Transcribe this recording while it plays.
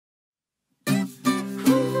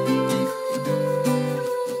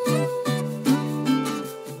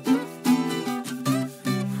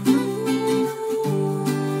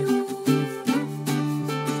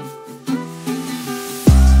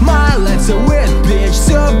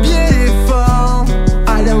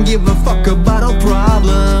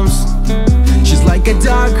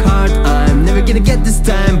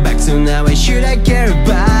I care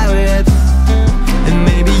about it? And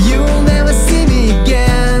maybe you'll never see me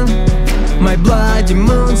again. My bloody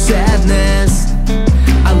moon sadness,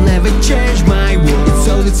 I'll never change my world. It's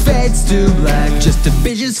always fades to black, just a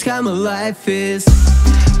bitch is how my life is.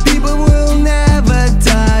 People will never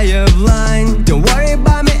die of line. Don't worry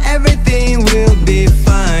about me, everything will be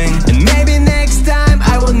fine. And maybe next time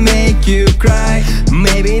I won't make you cry.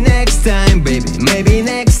 Maybe next time, baby, maybe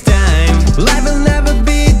next time. Life will never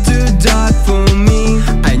be too dark for me.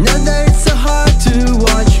 I know that it's so hard to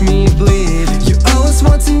watch me bleed. You always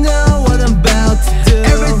want to know what I'm about to do.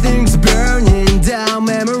 Everything's burning down,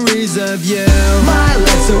 memories of you. My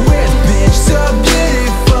life's a weird bitch, so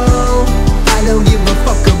beautiful. I don't give a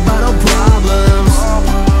fuck about no problems.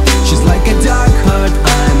 She's like a dark heart,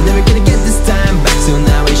 I'm never gonna get this time back. So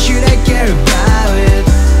now why should I care about it?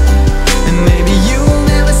 And maybe you will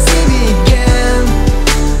never see me again.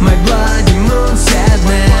 My bloody moon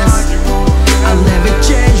sadness, I'll never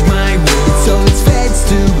change my world. So it fades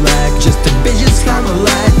to black, just a bitch is how my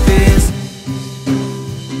life is.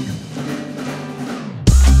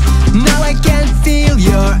 Now I can feel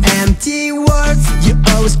your empty words. You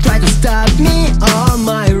always try to stop me on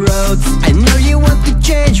my roads. I know you want to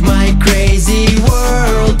change my crazy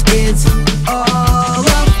world. It's all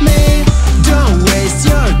of me. Don't waste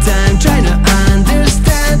your time trying to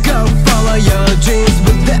understand. Go follow your dreams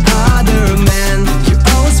with the other man. You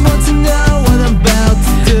always want to know what I'm about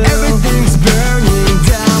to do. Everything's burning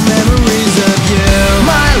down, memories of you.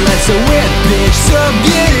 My life's a weird bitch, so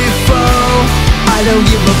beautiful. I don't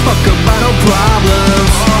give a fuck about no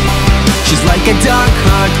problems. She's like a dark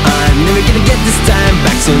heart, I'm never gonna get this time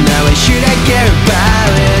back. So now why should I care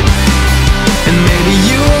about it? And maybe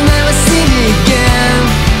you